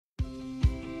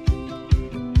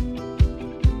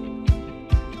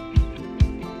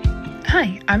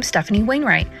Hi, I'm Stefanie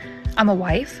Wainwright. I'm a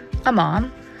wife, a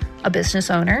mom, a business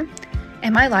owner,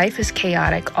 and my life is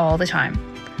chaotic all the time.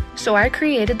 So I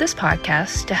created this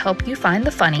podcast to help you find the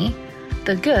funny,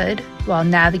 the good, while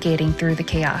navigating through the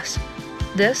chaos.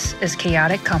 This is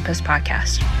Chaotic Compass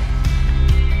Podcast.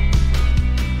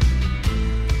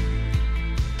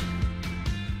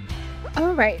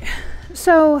 All right.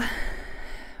 So,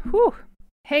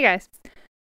 hey guys,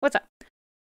 what's up?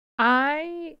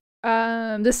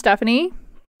 This is Stephanie,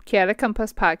 Chaotic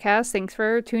Compass Podcast. Thanks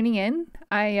for tuning in.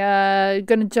 I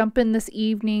gonna jump in this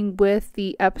evening with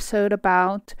the episode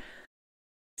about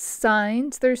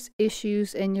signs there's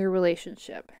issues in your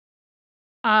relationship.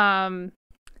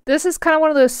 This is kind of one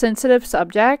of those sensitive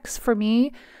subjects for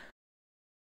me,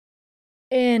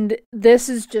 and this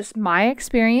is just my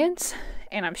experience,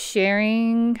 and I'm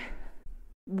sharing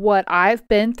what I've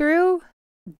been through.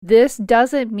 This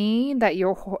doesn't mean that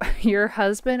your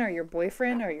husband or your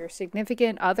boyfriend or your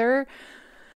significant other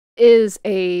is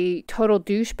a total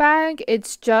douchebag.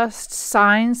 It's just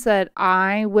signs that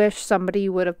I wish somebody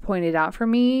would have pointed out for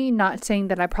me. Not saying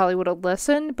that I probably would have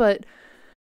listened, but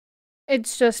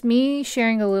it's just me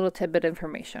sharing a little tidbit of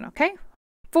information, okay?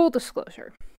 Full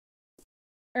disclosure.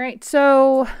 All right,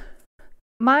 so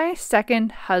my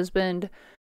second husband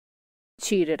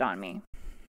cheated on me.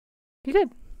 He did.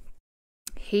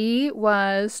 He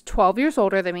was 12 years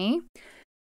older than me,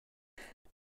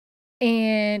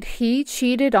 and he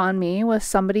cheated on me with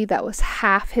somebody that was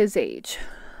half his age.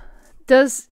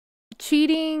 Does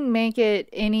cheating make it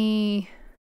any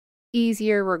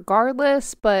easier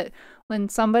regardless? But when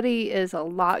somebody is a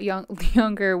lot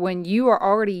younger, when you are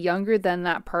already younger than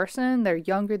that person, they're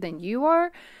younger than you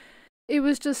are, it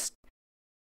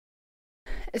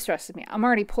stresses me out. I'm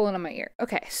already pulling on my ear.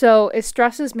 Okay, so it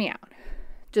stresses me out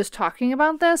just talking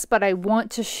about this, but I want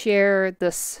to share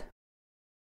this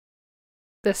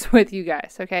with you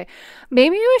guys, okay?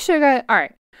 Maybe we should go. All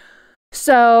right.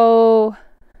 So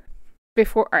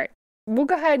we'll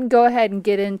go ahead and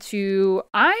get into,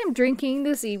 I am drinking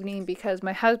this evening because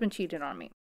my husband cheated on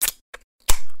me.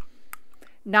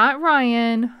 Not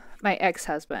Ryan, my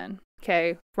ex-husband.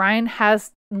 Okay? Ryan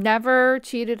has never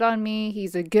cheated on me.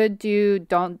 He's a good dude.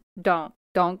 Don't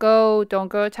go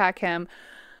attack him.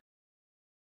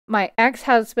 My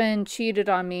ex-husband cheated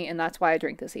on me, and that's why I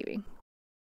drink this evening.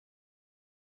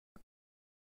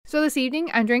 So this evening,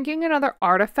 I'm drinking another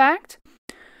artifact.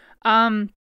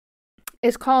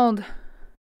 It's called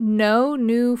No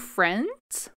New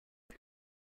Friends.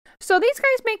 So these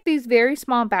guys make these very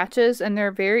small batches, and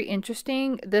they're very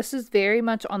interesting. This is very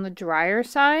much on the drier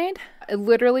side. It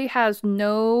literally has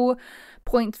no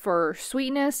points for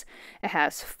sweetness. It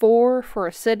has 4 for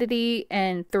acidity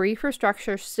and 3 for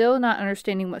structure. Still not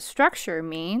understanding what structure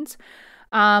means.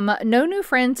 No New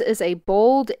Friends is a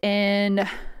bold and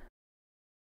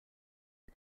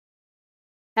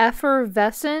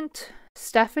effervescent.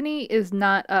 Stephanie is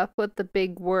not up with the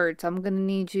big words. I'm going to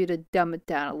need you to dumb it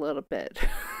down a little bit.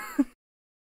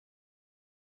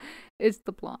 It's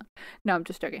the blonde. No, I'm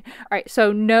just joking. All right,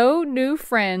 so No New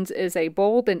Friends is a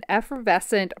bold and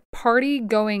effervescent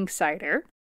party-going cider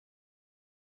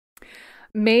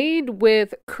made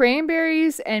with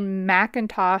cranberries and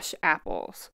Macintosh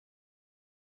apples.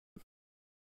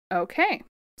 Okay,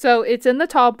 so it's in the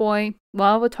tall boy.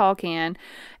 Love a tall can,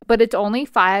 but it's only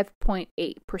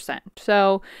 5.8%.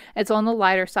 So it's on the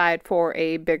lighter side for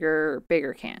a bigger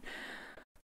can.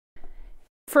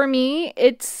 For me,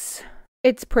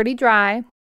 it's pretty dry.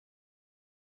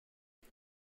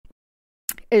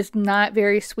 It's not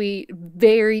very sweet,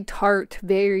 very tart,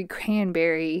 very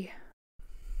cranberry.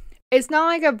 It's not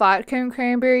like a vodka and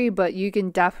cranberry, but you can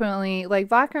definitely, like,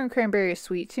 vodka and cranberry is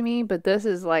sweet to me, but this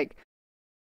is like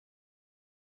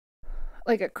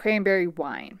a cranberry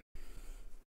wine,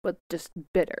 but just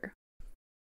bitter.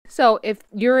 So if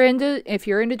you're into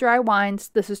dry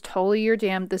wines, this is totally your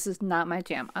jam. This is not my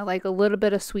jam. I like a little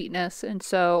bit of sweetness, and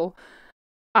so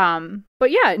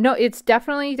but yeah, no, it's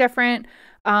definitely different.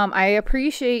 I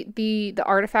appreciate the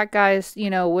artifact guys,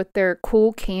 with their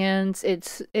cool cans.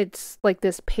 It's like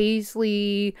this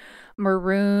paisley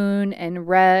maroon and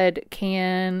red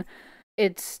can.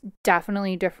 It's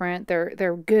definitely different.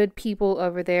 They're good people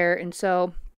over there, and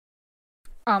so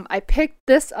I picked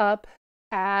this up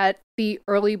at the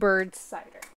Early Bird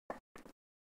Cider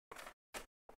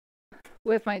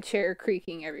with my chair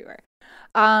creaking everywhere.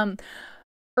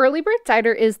 Early Bird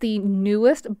Cider is the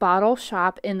newest bottle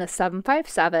shop in the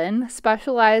 757,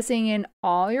 specializing in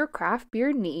all your craft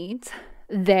beer needs.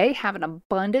 They have an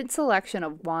abundant selection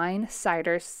of wine,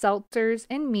 ciders, seltzers,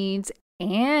 and meads,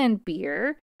 and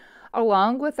beer,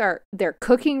 along with their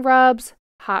cooking rubs,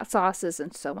 hot sauces,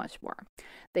 and so much more.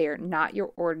 They are not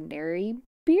your ordinary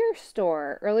beer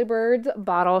store.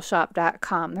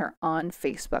 Earlybirdsbottleshop.com. They're on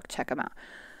Facebook. Check them out.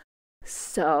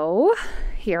 So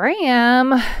here I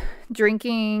am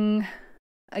drinking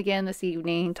again this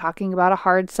evening, talking about a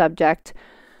hard subject.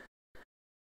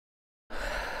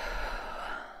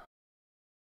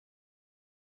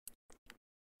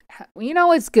 You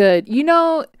know it's good. It's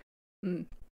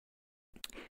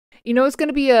going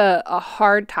to be a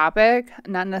hard topic,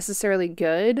 not necessarily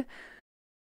good,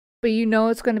 but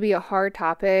it's going to be a hard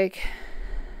topic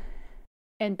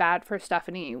and bad for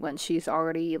Stefanie when she's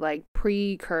already like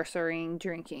precursoring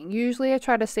drinking. Usually I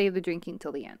try to save the drinking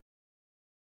till the end.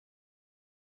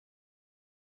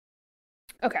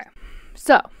 Okay,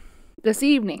 so this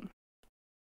evening,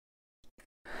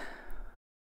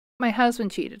 my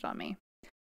husband cheated on me.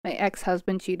 My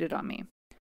ex-husband cheated on me.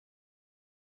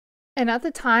 And at the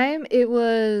time, it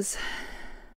was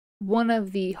one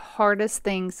of the hardest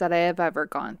things that I have ever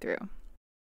gone through.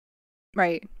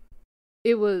 Right?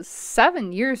 It was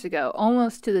 7 years ago,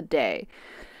 almost to the day,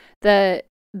 that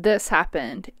this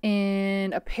happened.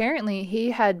 And apparently,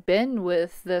 he had been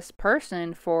with this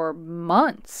person for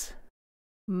months.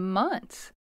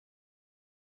 Months.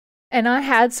 And I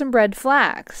had some red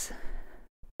flags.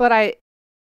 But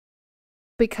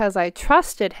because I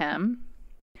trusted him,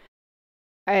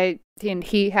 and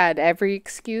he had every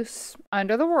excuse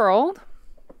under the world,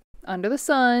 under the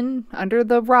sun, under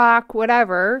the rock,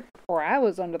 whatever, or I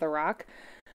was under the rock.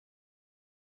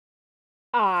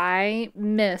 I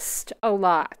missed a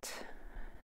lot.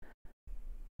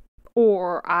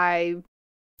 Or I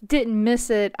didn't miss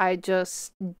it, I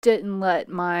just didn't let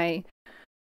my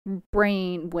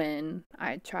brain win.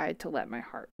 I tried to let my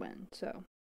heart win. So,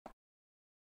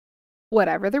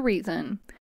 whatever the reason,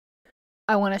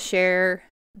 I want to share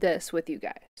this with you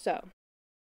guys. So,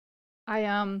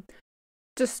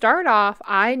 to start off,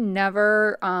 I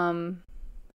never,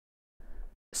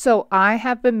 so I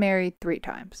have been married 3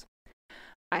 times.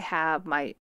 I have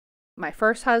my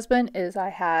first husband is I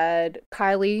had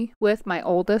Kylie with, my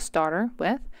oldest daughter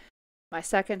with. My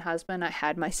second husband I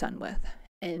had my son with.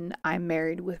 And I'm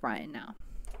married with Ryan now.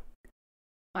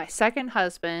 My second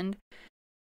husband,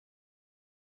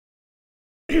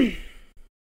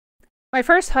 my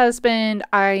first husband,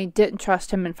 I didn't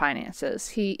trust him in finances.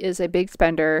 He is a big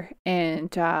spender,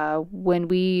 and when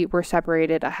we were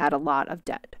separated, I had a lot of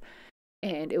debt.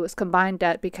 And it was combined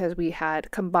debt because we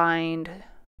had combined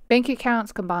bank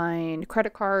accounts, combined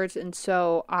credit cards, and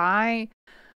so I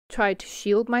tried to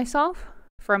shield myself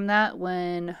from that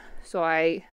once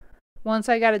I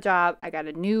got a job, I got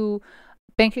a new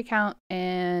bank account,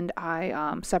 and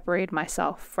I separated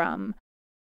myself from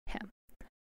him.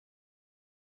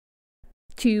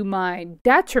 To my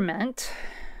detriment,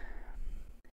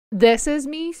 this is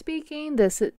me speaking.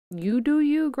 You do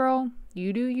you, girl.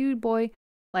 You do you, boy.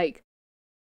 Like,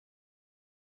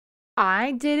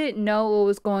 I didn't know what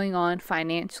was going on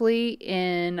financially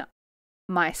in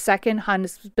my second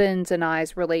husband's and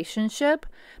I's relationship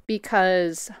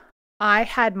because I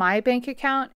had my bank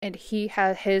account and he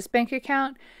had his bank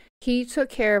account. He took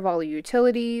care of all the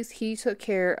utilities. He took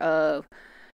care of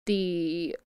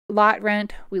the lot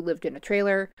rent. We lived in a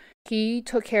trailer. He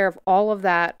took care of all of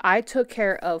that. I took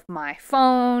care of my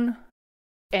phone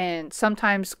and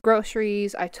sometimes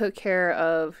groceries. I took care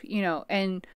of,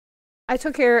 and I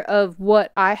took care of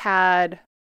what I had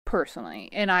personally.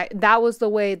 And that was the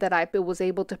way that I was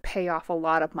able to pay off a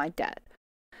lot of my debt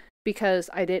because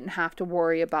I didn't have to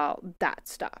worry about that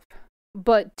stuff.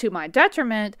 But to my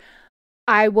detriment,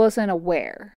 I wasn't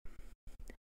aware.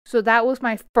 So that was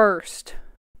my first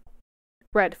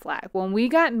red flag. When we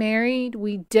got married,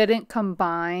 we didn't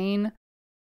combine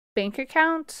bank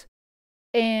accounts,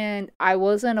 and I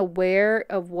wasn't aware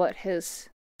of what his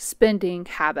spending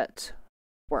habits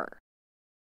were.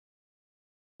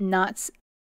 Not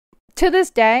to this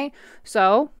day.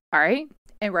 So, all right,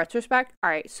 in retrospect, all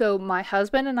right, so my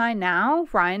husband and I now,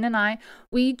 Ryan and I,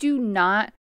 we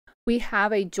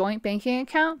have a joint banking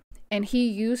account, and he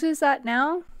uses that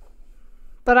now.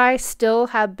 But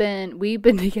we've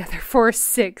been together for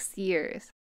 6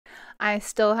 years. I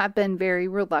still have been very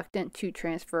reluctant to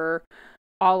transfer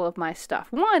all of my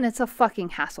stuff. One, it's a fucking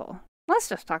hassle. Let's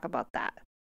just talk about that.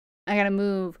 I gotta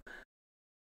move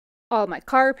all my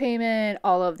car payment,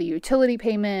 all of the utility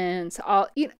payments,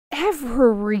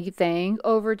 everything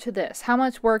over to this. How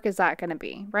much work is that gonna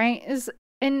be, right?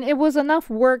 And it was enough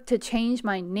work to change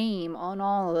my name on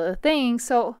all of the things,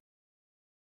 so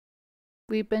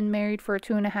we've been married for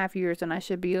 2.5 years and I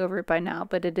should be over it by now,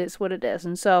 but it is what it is.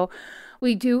 And so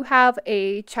we do have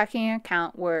a checking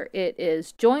account where it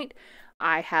is joint.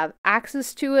 I have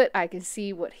access to it. I can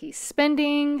see what he's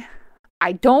spending.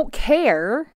 I don't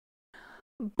care,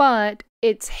 but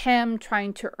it's him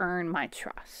trying to earn my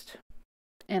trust.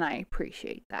 And I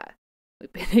appreciate that.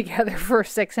 We've been together for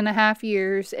 6.5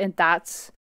 years, and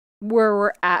that's where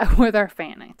we're at with our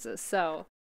finances. So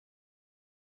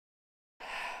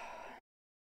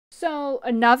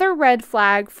another red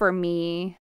flag for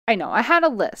me, I know I had a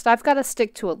list. I've got to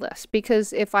stick to a list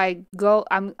because if I go,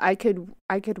 I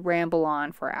could ramble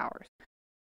on for hours.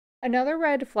 Another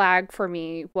red flag for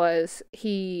me was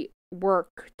he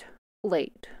worked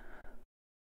late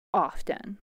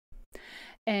often.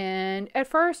 And at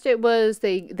first it was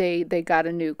they got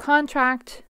a new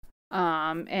contract,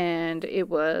 and it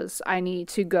was I need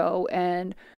to go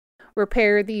and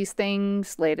repair these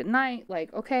things late at night.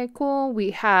 Like, okay, cool.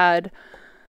 We had,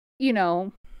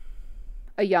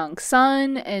 a young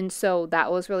son, and so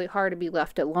that was really hard to be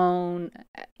left alone,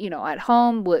 at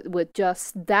home with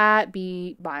just that,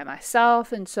 be by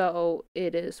myself. And so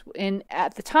it is, and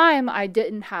at the time I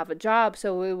didn't have a job,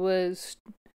 so it was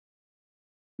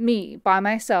me by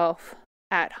myself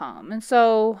at home. And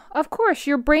so of course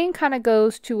your brain kind of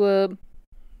goes to a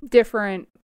different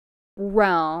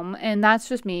realm, and that's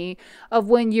just me, of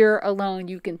when you're alone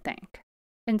you can think.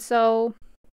 And so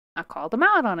I called him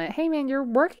out on it. Hey man, you're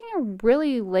working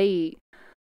really late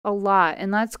a lot,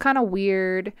 and that's kind of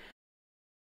weird.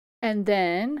 And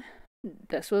then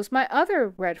this was my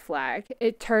other red flag.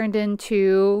 It turned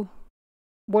into,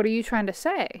 what are you trying to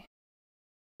say?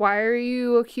 Why are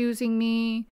you accusing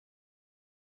me?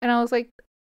 And I was like,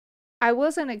 I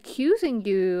wasn't accusing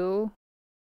you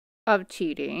of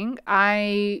cheating.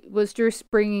 I was just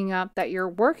bringing up that you're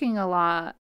working a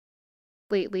lot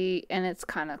lately, and it's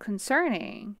kind of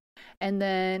concerning. And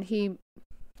then he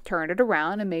turned it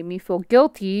around and made me feel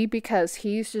guilty because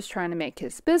he's just trying to make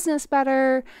his business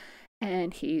better,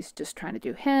 and he's just trying to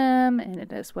do him, and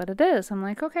it is what it is. I'm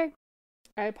like, okay,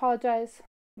 I apologize.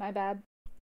 My bad.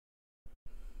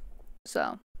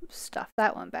 So, stuff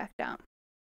that one back down.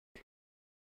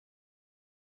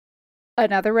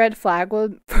 Another red flag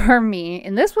for me,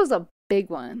 and this was a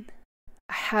big one.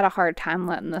 I had a hard time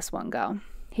letting this one go.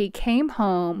 He came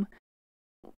home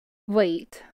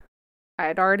late. I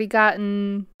had already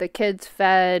gotten the kids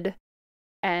fed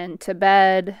and to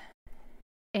bed,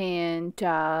 and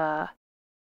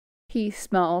he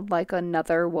smelled like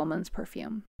another woman's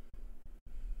perfume.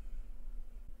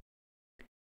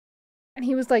 And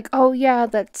he was like, oh yeah,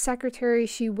 that secretary,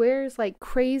 she wears like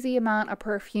crazy amount of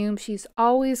perfume. She's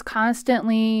always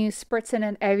constantly spritzing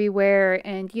it everywhere.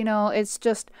 And it's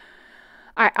just,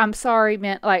 I'm sorry,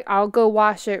 man. Like, I'll go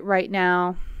wash it right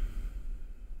now.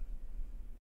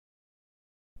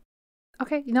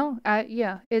 Okay,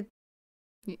 yeah,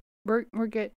 we're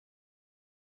good.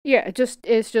 Yeah,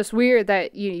 it's just weird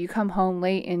that you come home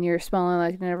late and you're smelling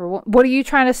like never. What are you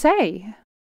trying to say?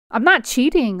 I'm not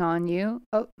cheating on you.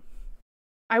 Oh,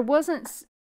 I wasn't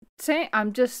saying.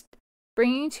 I'm just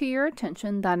bringing to your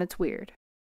attention that it's weird.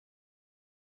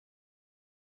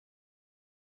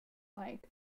 Like,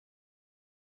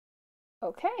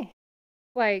 okay,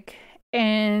 like,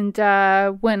 and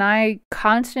when I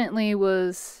constantly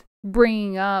was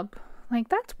bringing up, like,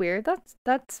 that's weird,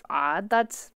 that's odd,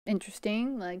 that's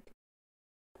interesting, like,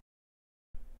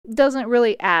 doesn't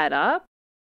really add up.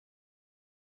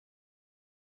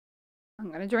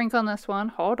 I'm gonna drink on this one,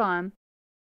 hold on.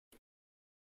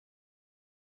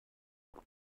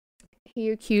 He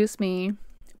accused me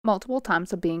multiple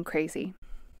times of being crazy.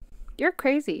 You're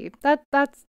crazy. That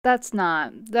is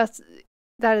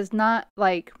not,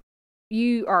 like,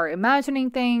 you are imagining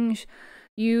things.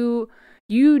 You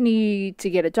need to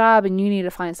get a job and you need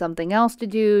to find something else to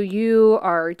do. You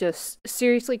are just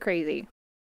seriously crazy.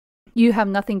 You have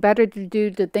nothing better to do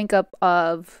to think up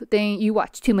of things. You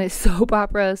watch too many soap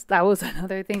operas. That was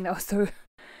another thing that was so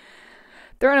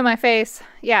thrown in my face.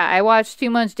 Yeah, I watched too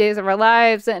much Days of Our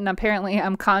Lives, and apparently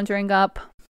I'm conjuring up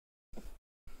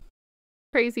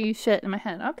crazy shit in my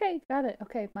head. Okay, got it.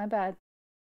 Okay, my bad.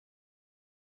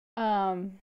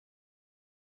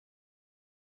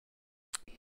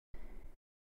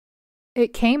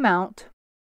 It came out.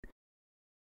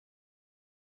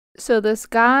 So this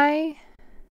guy,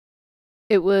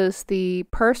 it was the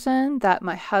person that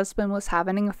my husband was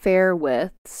having an affair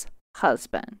with's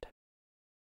husband.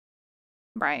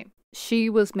 Right. She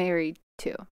was married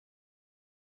too,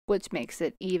 which makes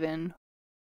it even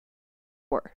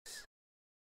worse.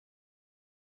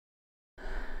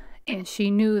 And she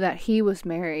knew that he was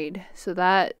married, so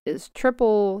that is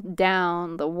triple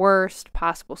down the worst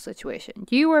possible situation.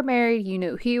 You were married, you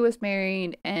knew he was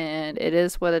married, and it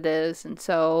is what it is. And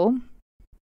so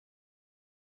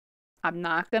I'm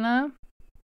not gonna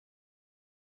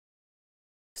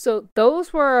So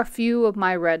those were a few of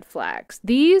my red flags.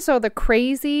 These are the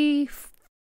crazy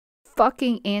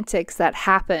fucking antics that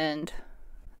happened,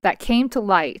 that came to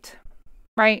light,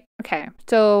 right? Okay,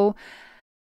 so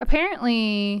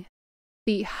apparently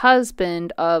the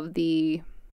husband of the,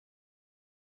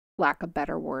 lack of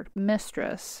better word,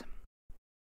 mistress,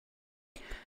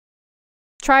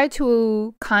 tried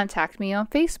to contact me on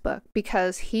Facebook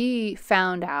because he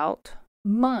found out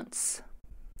months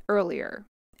earlier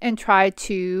and tried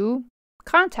to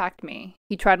contact me.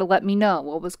 He tried to let me know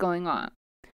what was going on.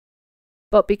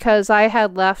 But because I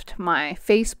had left my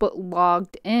Facebook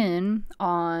logged in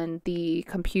on the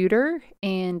computer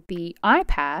and the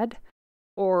iPad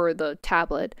or the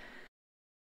tablet,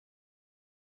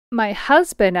 my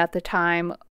husband at the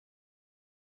time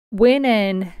went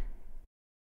in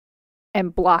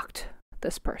and blocked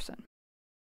this person.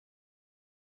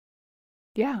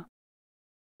 Yeah.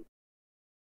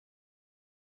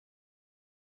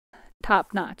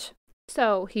 Top notch.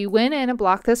 So he went in and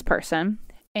blocked this person,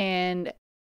 and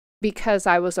because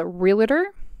I was a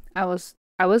realtor, I was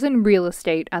in real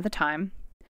estate at the time,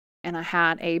 and I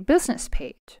had a business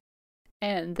page.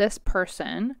 And this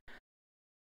person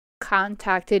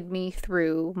contacted me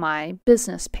through my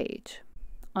business page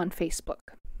on Facebook.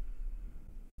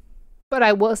 But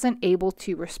I wasn't able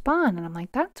to respond, and I'm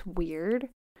like, that's weird.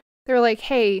 They're like,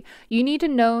 hey, you need to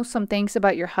know some things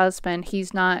about your husband.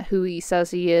 He's not who he says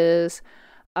he is.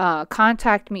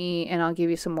 Contact me and I'll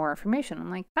give you some more information. I'm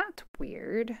like, that's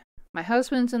weird. My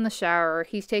husband's in the shower.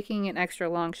 He's taking an extra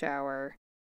long shower,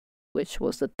 which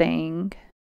was the thing.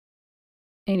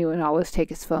 And he would always take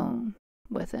his phone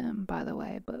with him, by the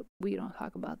way, but we don't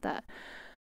talk about that.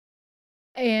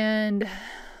 And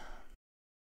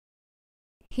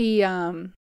he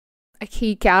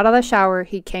got out of the shower,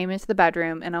 he came into the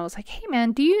bedroom, and I was like, hey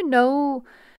man, do you know,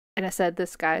 and I said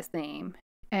this guy's name,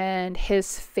 and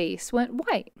his face went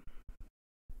white.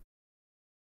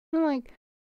 I'm like,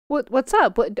 what's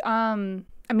up? Is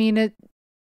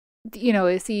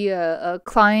he a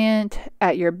client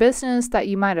at your business that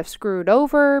you might have screwed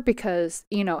over? Because,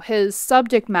 his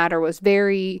subject matter was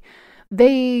very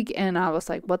vague, and I was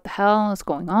like, what the hell is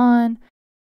going on?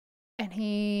 And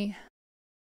he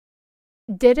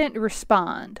didn't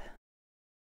respond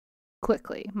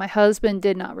quickly. My husband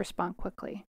did not respond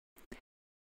quickly.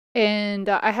 And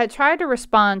I had tried to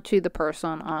respond to the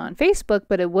person on Facebook,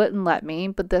 but it wouldn't let me.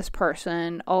 But this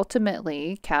person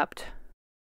ultimately kept,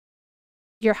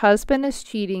 your husband is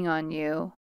cheating on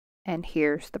you, and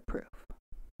here's the proof.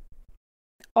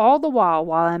 All the while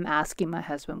I'm asking my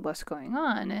husband what's going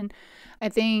on. And I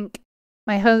think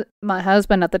my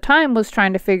husband at the time was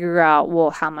trying to figure out, well,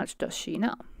 how much does she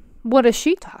know? What is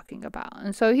she talking about?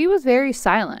 And so he was very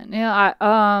silent.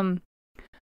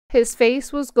 His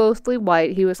face was ghostly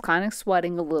white. He was kind of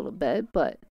sweating a little bit,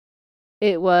 but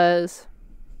it was,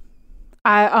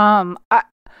 I'm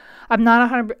not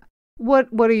 100. What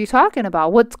are you talking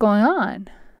about? What's going on?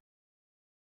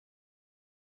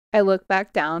 I look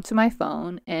back down to my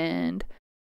phone, and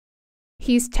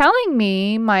he's telling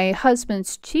me my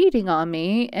husband's cheating on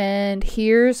me, and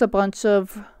here's a bunch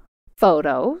of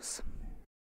photos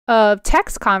of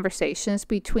text conversations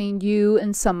between you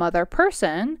and some other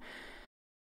person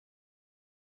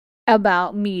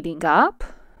about meeting up,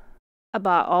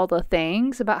 about all the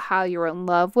things, about how you're in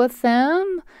love with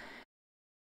them.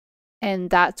 And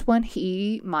that's when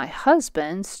my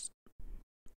husband,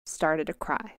 started to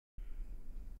cry.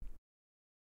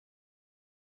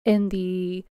 In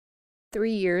the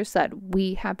 3 years that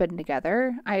we have been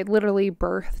together, I literally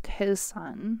birthed his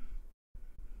son.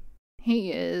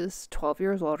 He is 12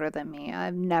 years older than me.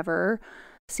 I've never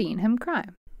seen him cry.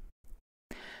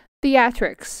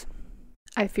 Theatrics,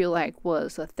 I feel like,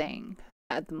 was a thing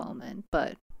at the moment,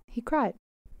 but he cried.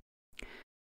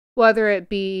 Whether it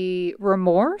be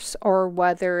remorse or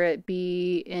whether it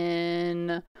be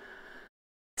in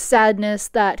sadness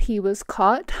that he was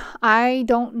caught, I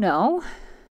don't know.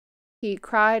 He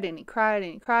cried and he cried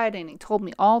and he cried, and he told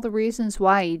me all the reasons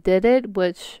why he did it,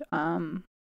 which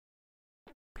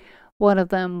one of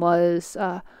them was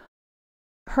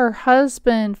her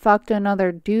husband fucked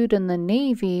another dude in the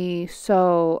Navy.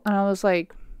 And I was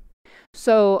like,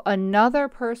 so another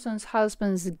person's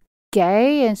husband's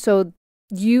gay, and so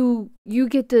you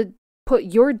get to put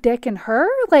your dick in her?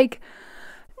 Like,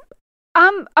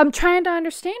 I'm trying to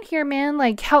understand here, man.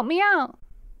 Like, help me out.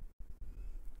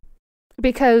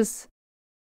 Because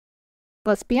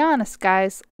let's be honest,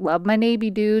 guys, love my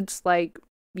Navy dudes. Like,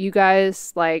 you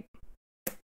guys, like,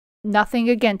 nothing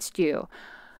against you.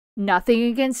 Nothing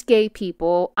against gay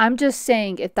people. I'm just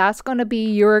saying, if that's going to be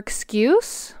your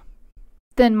excuse,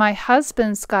 then my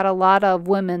husband's got a lot of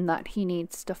women that he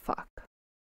needs to fuck.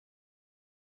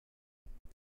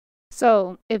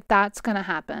 So if that's going to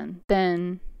happen,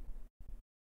 then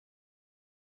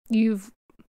you've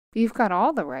got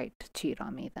all the right to cheat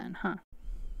on me then, huh?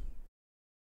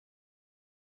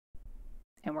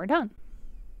 And we're done.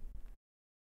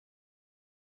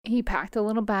 He packed a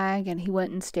little bag and he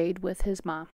went and stayed with his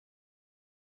mom.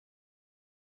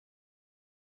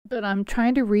 But I'm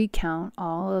trying to recount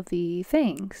all of the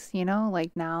things,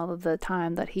 like now the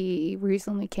time that he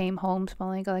recently came home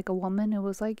smelling like a woman, it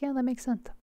was like, yeah, that makes sense.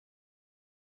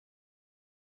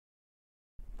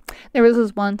 There was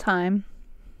this one time,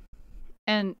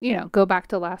 and, go back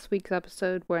to last week's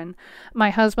episode when my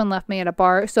husband left me at a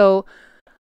bar. So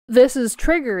this is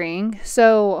triggering.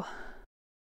 So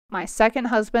my second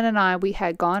husband and I, we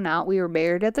had gone out. We were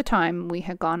married at the time. We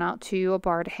had gone out to a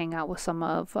bar to hang out with some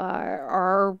of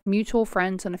our mutual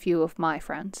friends and a few of my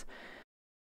friends.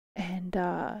 And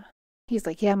he's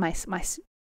like, yeah, my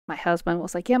husband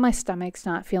was like, yeah, my stomach's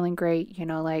not feeling great.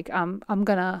 I'm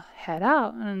gonna head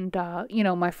out. And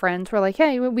my friends were like,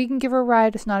 hey, we can give her a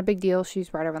ride. It's not a big deal.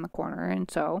 She's right around the corner. And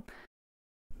so,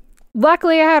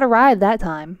 luckily, I had a ride that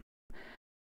time.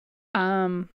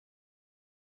 And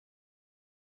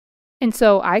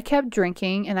so I kept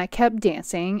drinking and I kept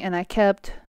dancing and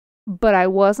but I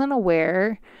wasn't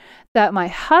aware that my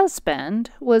husband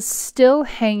was still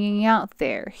hanging out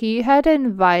there. He had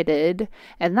invited,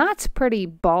 and that's pretty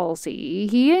ballsy,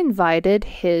 he invited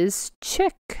his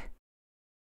chick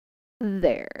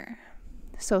there.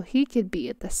 So he could be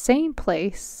at the same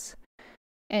place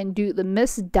and do the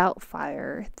Miss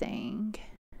Doubtfire thing.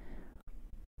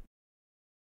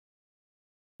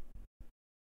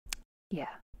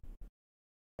 Yeah.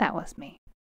 That was me.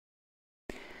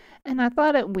 And I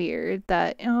thought it weird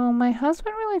that, my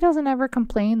husband really doesn't ever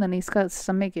complain that he's got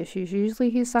stomach issues. Usually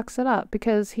he sucks it up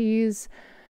because he's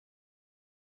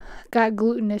got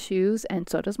gluten issues, and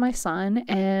so does my son.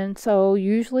 And so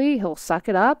usually he'll suck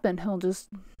it up and he'll just...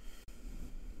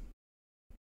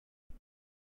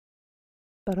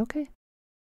 But okay.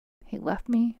 He left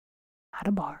me at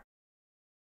a bar.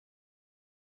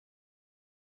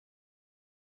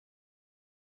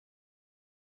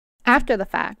 After the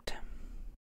fact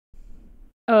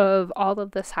of all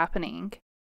of this happening,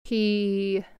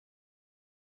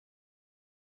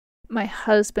 my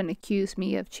husband accused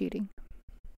me of cheating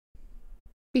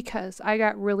because I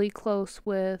got really close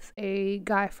with a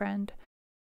guy friend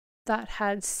that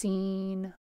had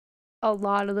seen a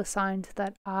lot of the signs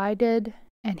that I did,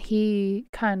 and he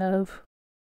kind of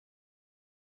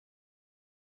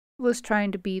was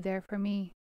trying to be there for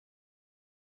me.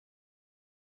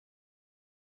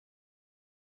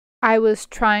 I was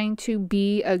trying to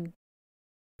be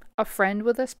a friend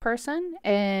with this person,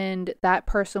 and that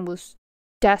person was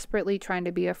desperately trying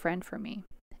to be a friend for me.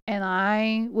 And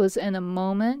I was in a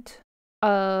moment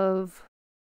of...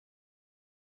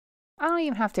 I don't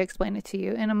even have to explain it to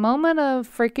you. In a moment of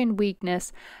freaking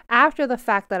weakness, after the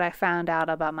fact that I found out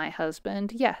about my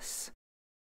husband, yes,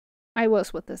 I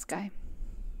was with this guy.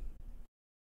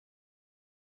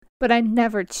 But I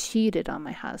never cheated on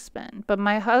my husband. But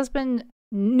my husband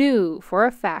knew for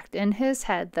a fact in his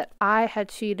head that I had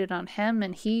cheated on him,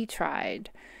 and he tried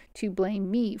to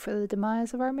blame me for the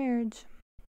demise of our marriage.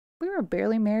 We were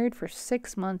barely married for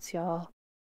 6 months, y'all.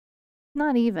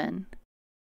 Not even.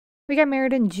 We got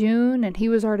married in June, and he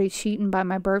was already cheating by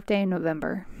my birthday in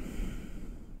November.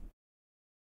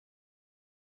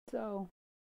 So,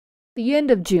 the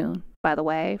end of June, by the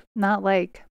way, not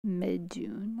like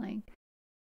mid-June,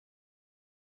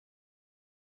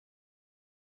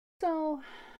 So,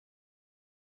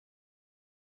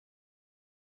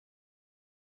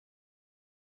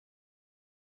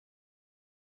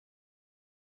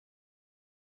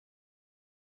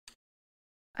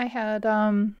 I had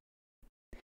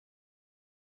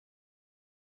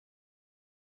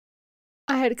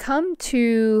come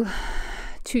to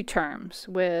terms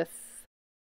with,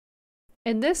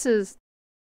 and this is,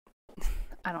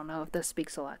 I don't know if this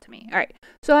speaks a lot to me. All right.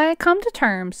 So I had come to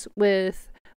terms with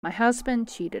my husband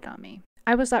cheated on me.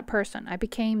 I was that person. I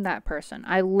became that person.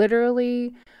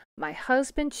 My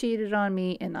husband cheated on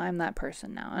me, and I'm that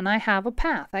person now. And I have a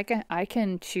path. I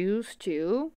can choose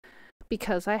to,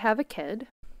 because I have a kid,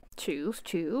 choose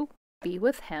to be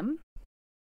with him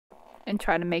and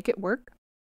try to make it work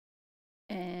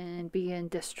and be in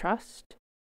distrust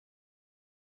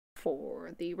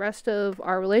for the rest of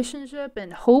our relationship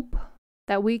and hope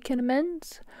that we can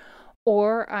amend.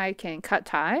 Or I can cut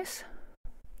ties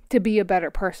to be a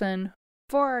better person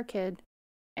for our kid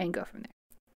and go from there.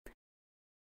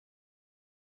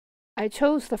 I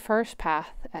chose the first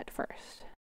path at first.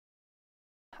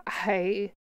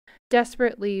 I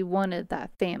desperately wanted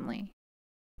that family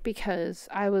because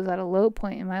I was at a low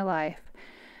point in my life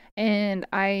and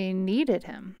I needed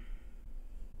him.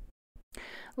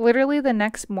 Literally the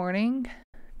next morning,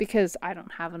 because I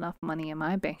don't have enough money in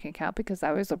my bank account because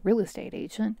I was a real estate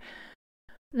agent.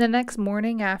 The next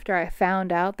morning after I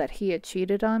found out that he had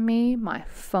cheated on me, my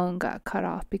phone got cut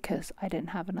off because I didn't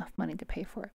have enough money to pay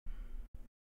for it.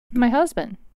 My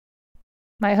husband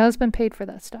paid for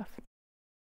that stuff.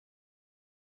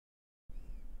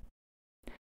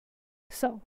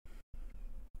 So,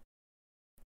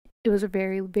 it was a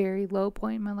very, very low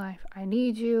point in my life. I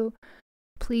need you.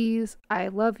 Please, I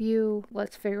love you.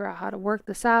 Let's figure out how to work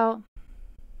this out.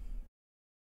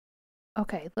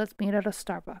 Okay, let's meet at a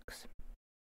Starbucks.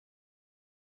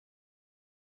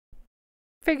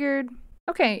 Figured,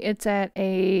 okay, it's at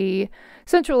a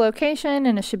central location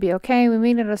and it should be okay. We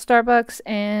meet at a Starbucks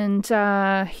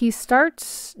and he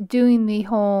starts doing the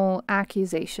whole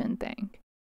accusation thing,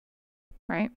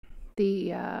 right?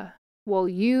 Well,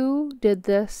 you did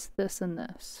this, this, and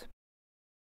this.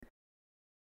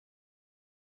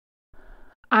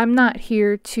 I'm not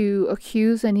here to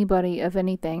accuse anybody of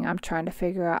anything. I'm trying to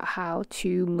figure out how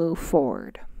to move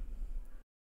forward.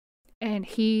 And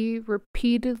he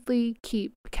repeatedly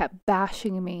kept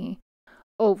bashing me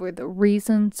over the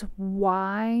reasons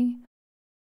why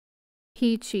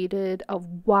he cheated,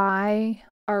 of why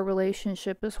our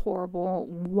relationship is horrible,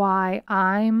 why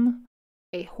I'm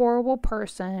a horrible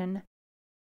person.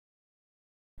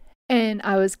 And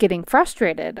I was getting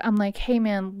frustrated. I'm like, hey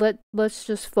man, let's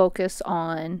just focus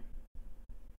on,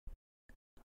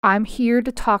 I'm here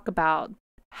to talk about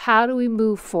how do we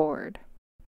move forward.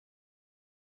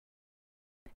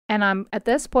 And at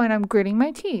this point, I'm gritting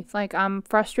my teeth. Like, I'm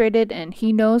frustrated and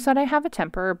he knows that I have a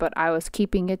temper, but I was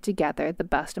keeping it together the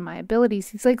best of my abilities.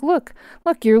 He's like, look,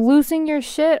 you're losing your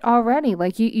shit already.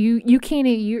 Like, you can't,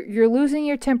 you're losing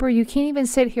your temper. You can't even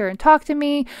sit here and talk to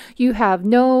me. You have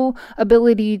no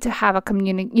ability to have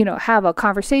have a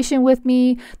conversation with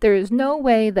me. There is no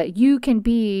way that you can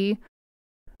be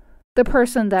the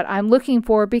person that I'm looking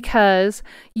for because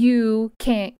you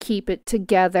can't keep it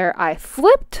together. I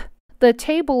flipped the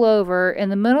table over in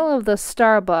the middle of the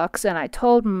Starbucks and I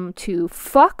told him to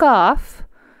fuck off.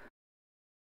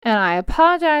 And I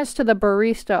apologized to the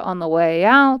barista on the way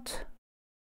out.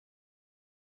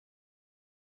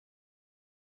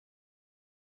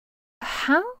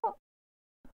 How?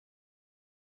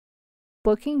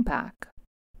 Looking back,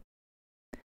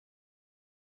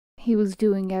 he was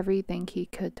doing everything he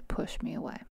could to push me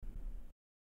away.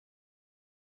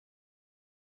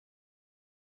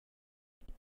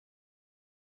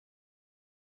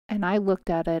 And I looked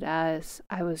at it as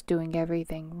I was doing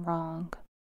everything wrong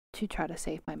to try to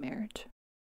save my marriage.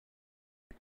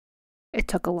 It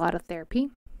took a lot of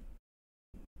therapy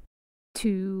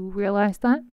to realize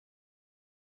that.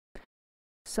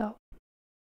 So,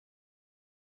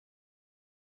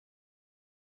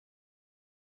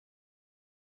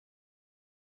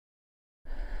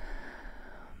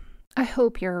 I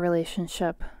hope your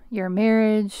relationship, your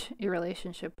marriage, your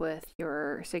relationship with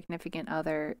your significant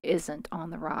other isn't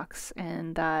on the rocks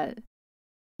and that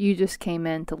you just came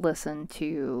in to listen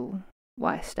to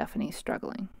why Stefanie's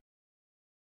struggling.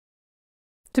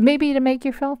 To make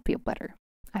yourself feel better.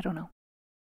 I don't know.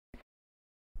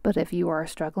 But if you are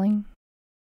struggling,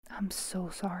 I'm so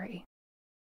sorry.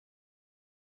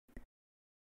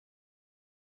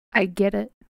 I get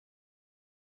it.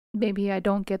 Maybe I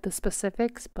don't get the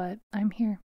specifics, but I'm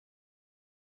here.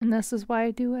 And this is why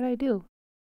I do what I do.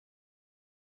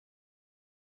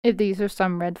 If these are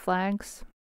some red flags,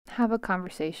 have a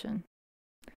conversation.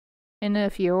 And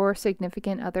if your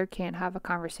significant other can't have a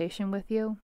conversation with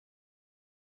you,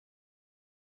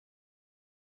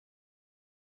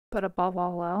 but above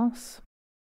all else,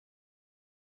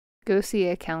 go see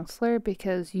a counselor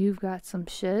because you've got some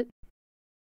shit,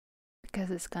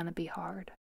 because it's gonna be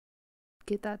hard.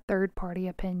 Get that third-party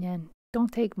opinion.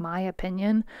 Don't take my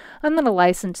opinion. I'm not a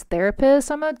licensed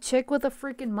therapist. I'm a chick with a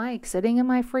freaking mic sitting in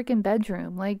my freaking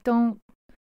bedroom. Like, don't.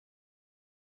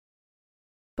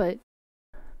 But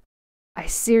I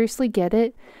seriously get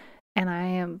it. And I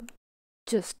am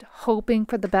just hoping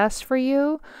for the best for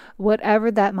you.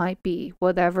 Whatever that might be.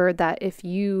 Whatever that, if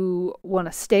you want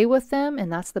to stay with them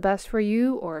and that's the best for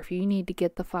you, or if you need to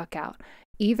get the fuck out.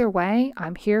 Either way,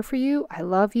 I'm here for you. I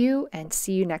love you, and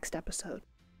see you next episode.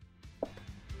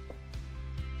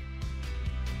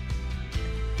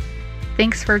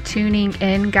 Thanks for tuning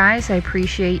in, guys. I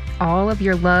appreciate all of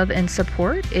your love and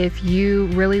support. If you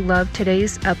really loved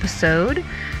today's episode,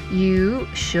 you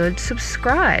should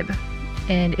subscribe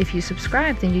And if you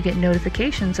subscribe, then you get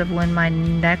notifications of when my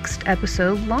next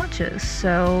episode launches.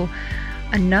 So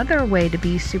another way to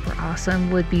be super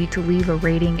awesome would be to leave a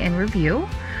rating and review,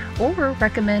 or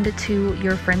recommend it to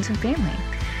your friends and family.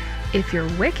 If you're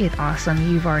wicked awesome,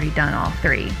 you've already done all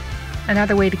three.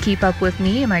 Another way to keep up with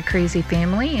me and my crazy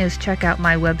family is check out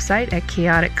my website at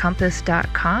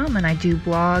chaoticcompass.com, and I do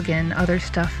blog and other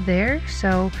stuff there.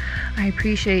 So I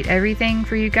appreciate everything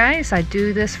for you guys. I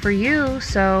do this for you,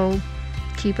 so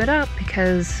keep it up,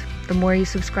 because the more you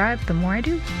subscribe, the more I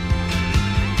do.